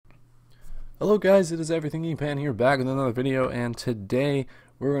Hello guys, it is EverythingEpan here, back with another video, and today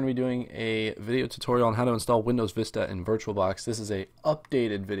we're going to be doing a video tutorial on how to install Windows Vista in Virtualbox. This is a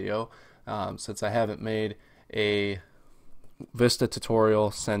updated video since I haven't made a Vista tutorial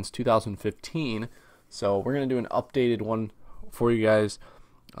since 2015, so we're going to do an updated one for you guys.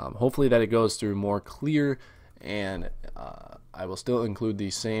 Hopefully that it goes through more clear, and I will still include the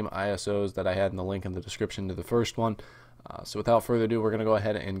same ISOs that I had in the link in the description to the first one. So without further ado, we're going to go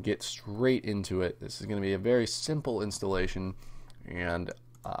ahead and get straight into it. This is going to be a very simple installation, and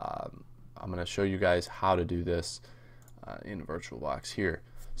I'm going to show you guys how to do this in VirtualBox here.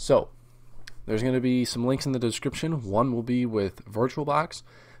 So there's going to be some links in the description. One will be with VirtualBox,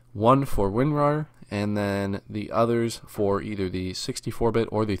 one for WinRAR, and then the others for either the 64-bit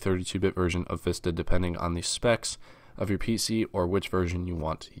or the 32-bit version of Vista, depending on the specs of your PC or which version you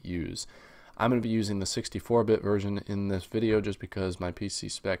want to use. I'm going to be using the 64-bit version in this video just because my PC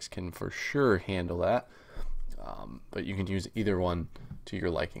specs can for sure handle that, but you can use either one to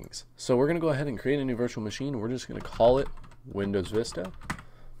your likings. So we're going to go ahead and create a new virtual machine. We're just going to call it Windows Vista,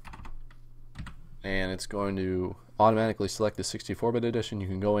 and it's going to automatically select the 64-bit edition. You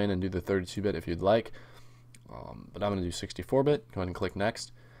can go in and do the 32-bit if you'd like, but I'm going to do 64-bit. Go ahead and click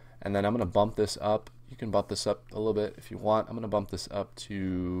Next, and then I'm going to bump this up. You can bump this up a little bit if you want. I'm going to bump this up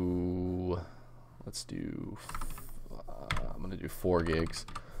to, I'm going to do 4 gigs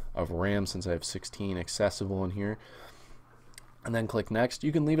of RAM since I have 16 accessible in here. And then click Next.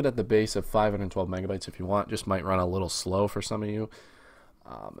 You can leave it at the base of 512 megabytes if you want. Just might run a little slow for some of you.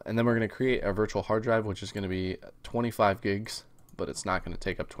 And then we're going to create a virtual hard drive, which is going to be 25 gigs, but it's not going to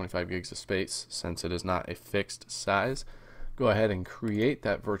take up 25 gigs of space since it is not a fixed size. Go ahead and create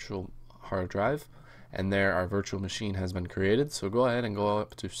that virtual hard drive, and there our virtual machine has been created. So go ahead and go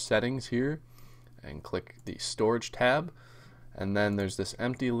up to Settings here and click the Storage tab, and then there's this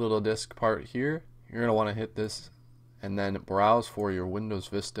empty little disk part here. You're going to want to hit this and then browse for your Windows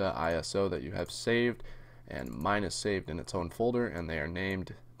Vista ISO that you have saved, and mine is saved in its own folder, and they are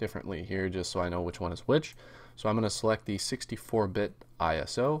named differently here just so I know which one is which. So I'm going to select the 64-bit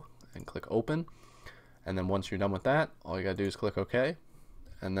ISO and click Open, and then once you're done with that, all you got to do is click OK,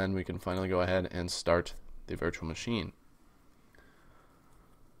 and then we can finally go ahead and start the virtual machine.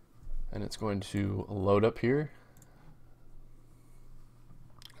 And it's going to load up here.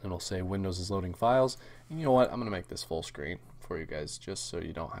 It'll say Windows is loading files. And you know what? I'm going to make this full screen for you guys just so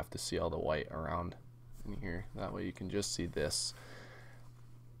you don't have to see all the white around in here. That way you can just see this.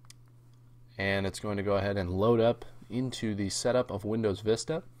 And it's going to go ahead and load up into the setup of Windows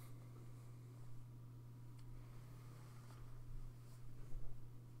Vista.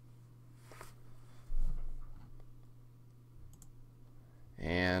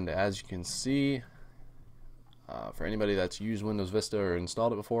 And as you can see, for anybody that's used Windows Vista or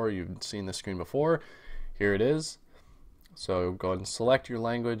installed it before, you've seen this screen before. Here it is. So go ahead and select your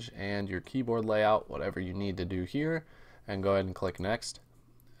language and your keyboard layout, whatever you need to do here, and go ahead and click Next.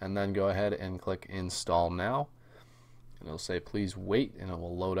 And then go ahead and click Install Now. And it'll say please wait, and it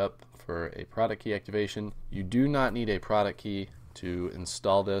will load up for a product key activation. You do not need a product key to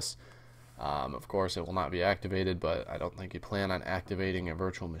install this. Of course, it will not be activated, but I don't think you plan on activating a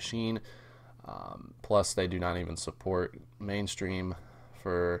virtual machine. Plus, they do not even support mainstream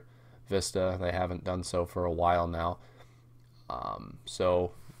for Vista. They haven't done so for a while now.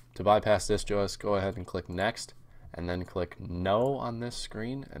 So to bypass this, just go ahead and click Next, and then click No on this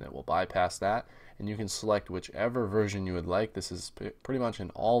screen, and it will bypass that. And you can select whichever version you would like. This is pretty much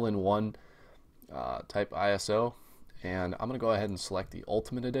an all-in-one type ISO. And I'm going to go ahead and select the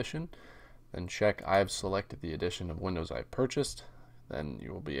Ultimate Edition. Then check I've selected the edition of Windows I've purchased. Then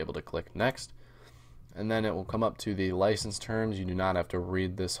you will be able to click Next, and then it will come up to the license terms. You do not have to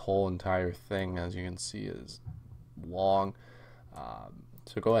read this whole entire thing. As you can see, it is long.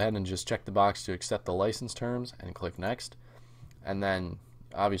 So go ahead and just check the box to accept the license terms and click Next. And then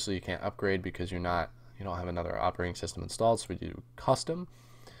obviously you can't upgrade because you don't have another operating system installed, so we do custom.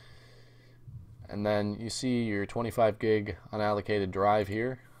 And then you see your 25 gig unallocated drive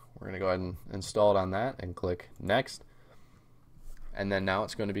here. We're going to go ahead and install it on that and click Next. And then now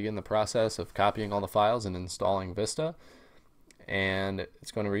it's going to begin the process of copying all the files and installing Vista. And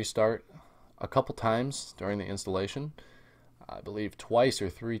it's going to restart a couple times during the installation. I believe twice or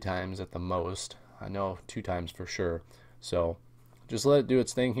 3 times at the most. I know 2 times for sure. So just let it do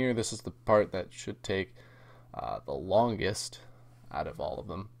its thing here. This is the part that should take the longest out of all of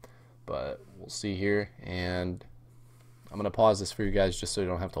them. But we'll see here. And I'm going to pause this for you guys just so you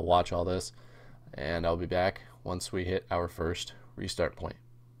don't have to watch all this, and I'll be back once we hit our first restart point.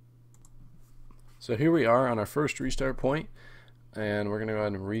 So here we are on our first restart point, and we're going to go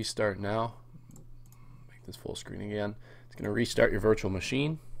ahead and restart now. this full screen again. It's going to restart your virtual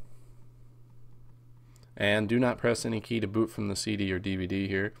machine. And do not press any key to boot from the CD or DVD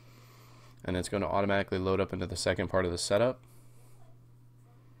here. And it's going to automatically load up into the second part of the setup.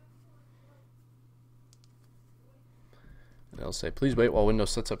 And it'll say, please wait while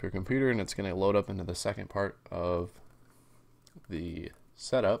Windows sets up your computer, and it's going to load up into the second part of the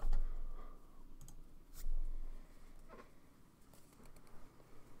setup.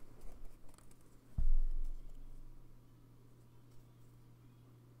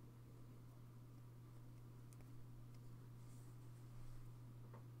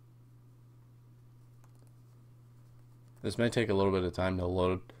 This may take a little bit of time to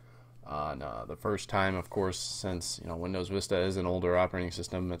load. On the first time, of course, since Windows Vista is an older operating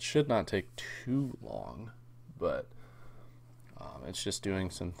system, it should not take too long, but it's just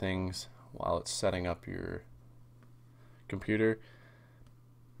doing some things while it's setting up your computer.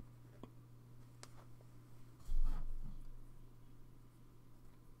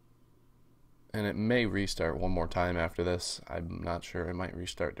 And it may restart one more time after this. I'm not sure. It might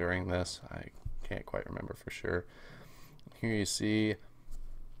restart during this. I can't quite remember for sure. Here you see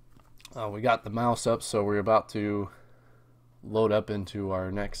we got the mouse up, so we're about to load up into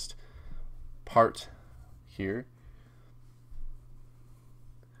our next part here.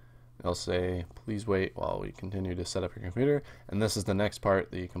 It'll say, please wait while we continue to set up your computer. And this is the next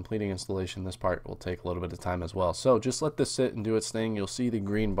part, the completing installation. This part will take a little bit of time as well. So just let this sit and do its thing. You'll see the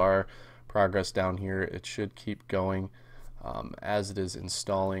green bar progress down here. It should keep going as it is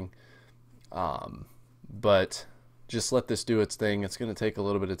installing. But just let this do its thing. It's going to take a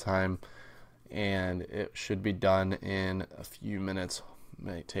little bit of time, and it should be done in a few minutes. It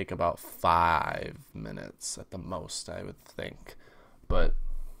may take about 5 minutes at the most, I would think. But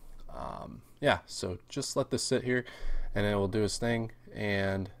yeah, so just let this sit here, and it will do its thing,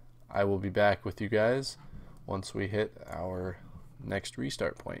 and I will be back with you guys once we hit our next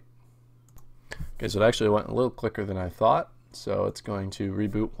restart point. Okay, so it actually went a little quicker than I thought, so it's going to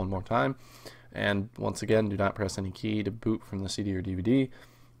reboot one more time. And once again, do not press any key to boot from the CD or DVD.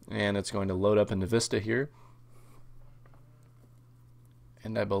 And it's going to load up into Vista here.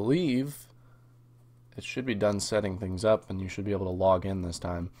 And I believe it should be done setting things up, and you should be able to log in this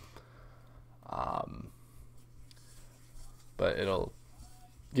time. But it'll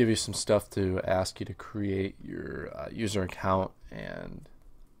give you some stuff to ask you to create your user account and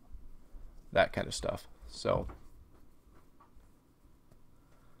that kind of stuff. So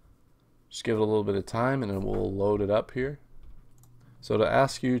just give it a little bit of time and it will load it up here. So to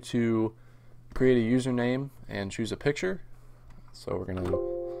ask you to create a username and choose a picture, so we're going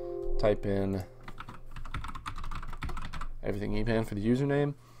to type in EverythingEpan for the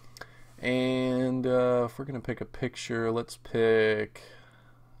username. And if we're going to pick a picture, let's pick,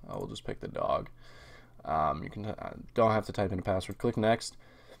 we'll just pick the dog. You can don't have to type in a password. Click next.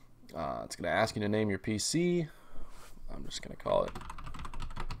 It's going to ask you to name your PC. I'm just going to call it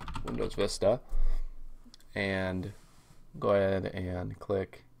Windows Vista, and go ahead and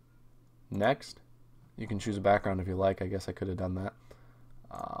click next. You can choose a background if you like. I guess I could have done that.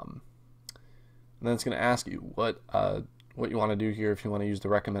 And then it's going to ask you what you want to do here, if you want to use the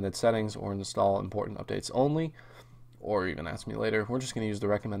recommended settings or install important updates only, or even ask me later. We're just going to use the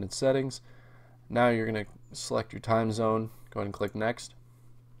recommended settings. Now you're going to select your time zone. Go ahead and click next,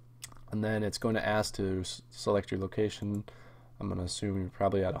 and then it's going to ask to select your location. I'm going to assume you're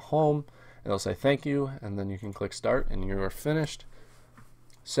probably at a home. It'll say thank you, and then you can click start, and you are finished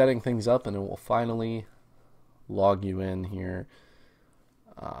setting things up, and it will finally log you in here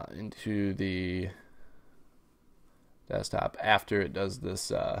into the desktop. After it does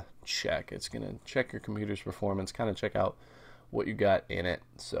this check, it's going to check your computer's performance, kind of check out what you got in it.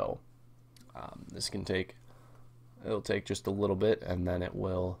 So this can take, it'll take just a little bit, and then it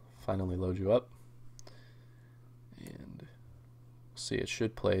will finally load you up. And see, it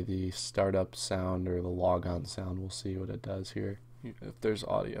should play the startup sound or the logon sound. We'll see what it does here, if there's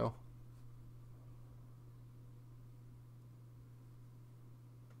audio.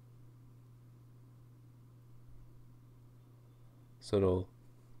 So it'll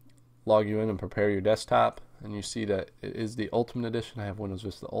log you in and prepare your desktop, and you see that it is the Ultimate Edition. I have Windows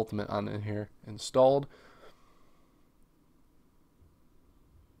Vista Ultimate on in here installed.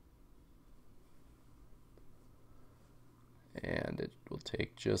 And it will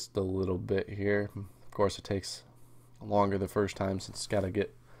take just a little bit here. Of course, it takes longer the first time since it's got to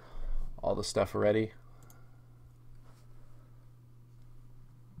get all the stuff ready.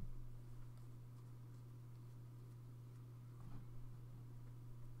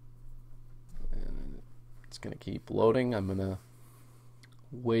 And it's going to keep loading. I'm going to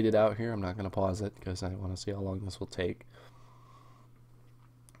wait it out here. I'm not going to pause it because I want to see how long this will take.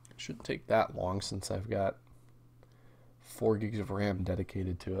 It shouldn't take that long since I've got 4 gigs of RAM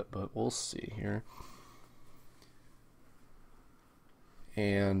dedicated to it, but we'll see here.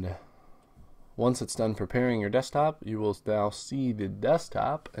 And once it's done preparing your desktop, you will now see the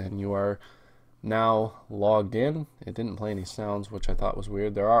desktop, and you are now logged in. It didn't play any sounds, which I thought was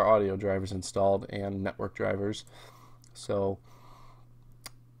weird. There are audio drivers installed and network drivers, so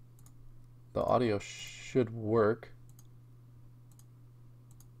the audio should work,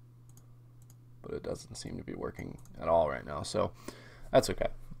 but it doesn't seem to be working at all right now, so that's okay.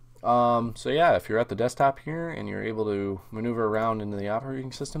 So yeah, if you're at the desktop here and you're able to maneuver around into the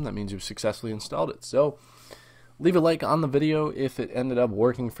operating system, that means you've successfully installed it. So leave a like on the video if it ended up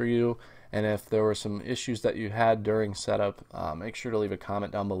working for you, and if there were some issues that you had during setup, make sure to leave a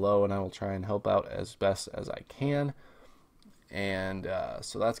comment down below, and I will try and help out as best as I can. And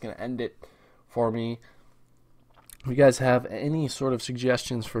so that's going to end it for me. If you guys have any sort of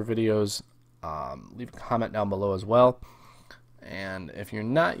suggestions for videos, leave a comment down below as well. And if you're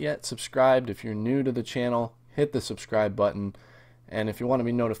not yet subscribed, if you're new to the channel, hit the subscribe button. And if you want to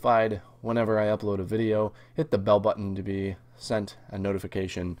be notified whenever I upload a video, hit the bell button to be sent a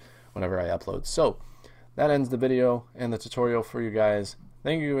notification whenever I upload. So that ends the video and the tutorial for you guys.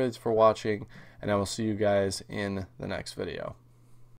 Thank you guys for watching, and I will see you guys in the next video.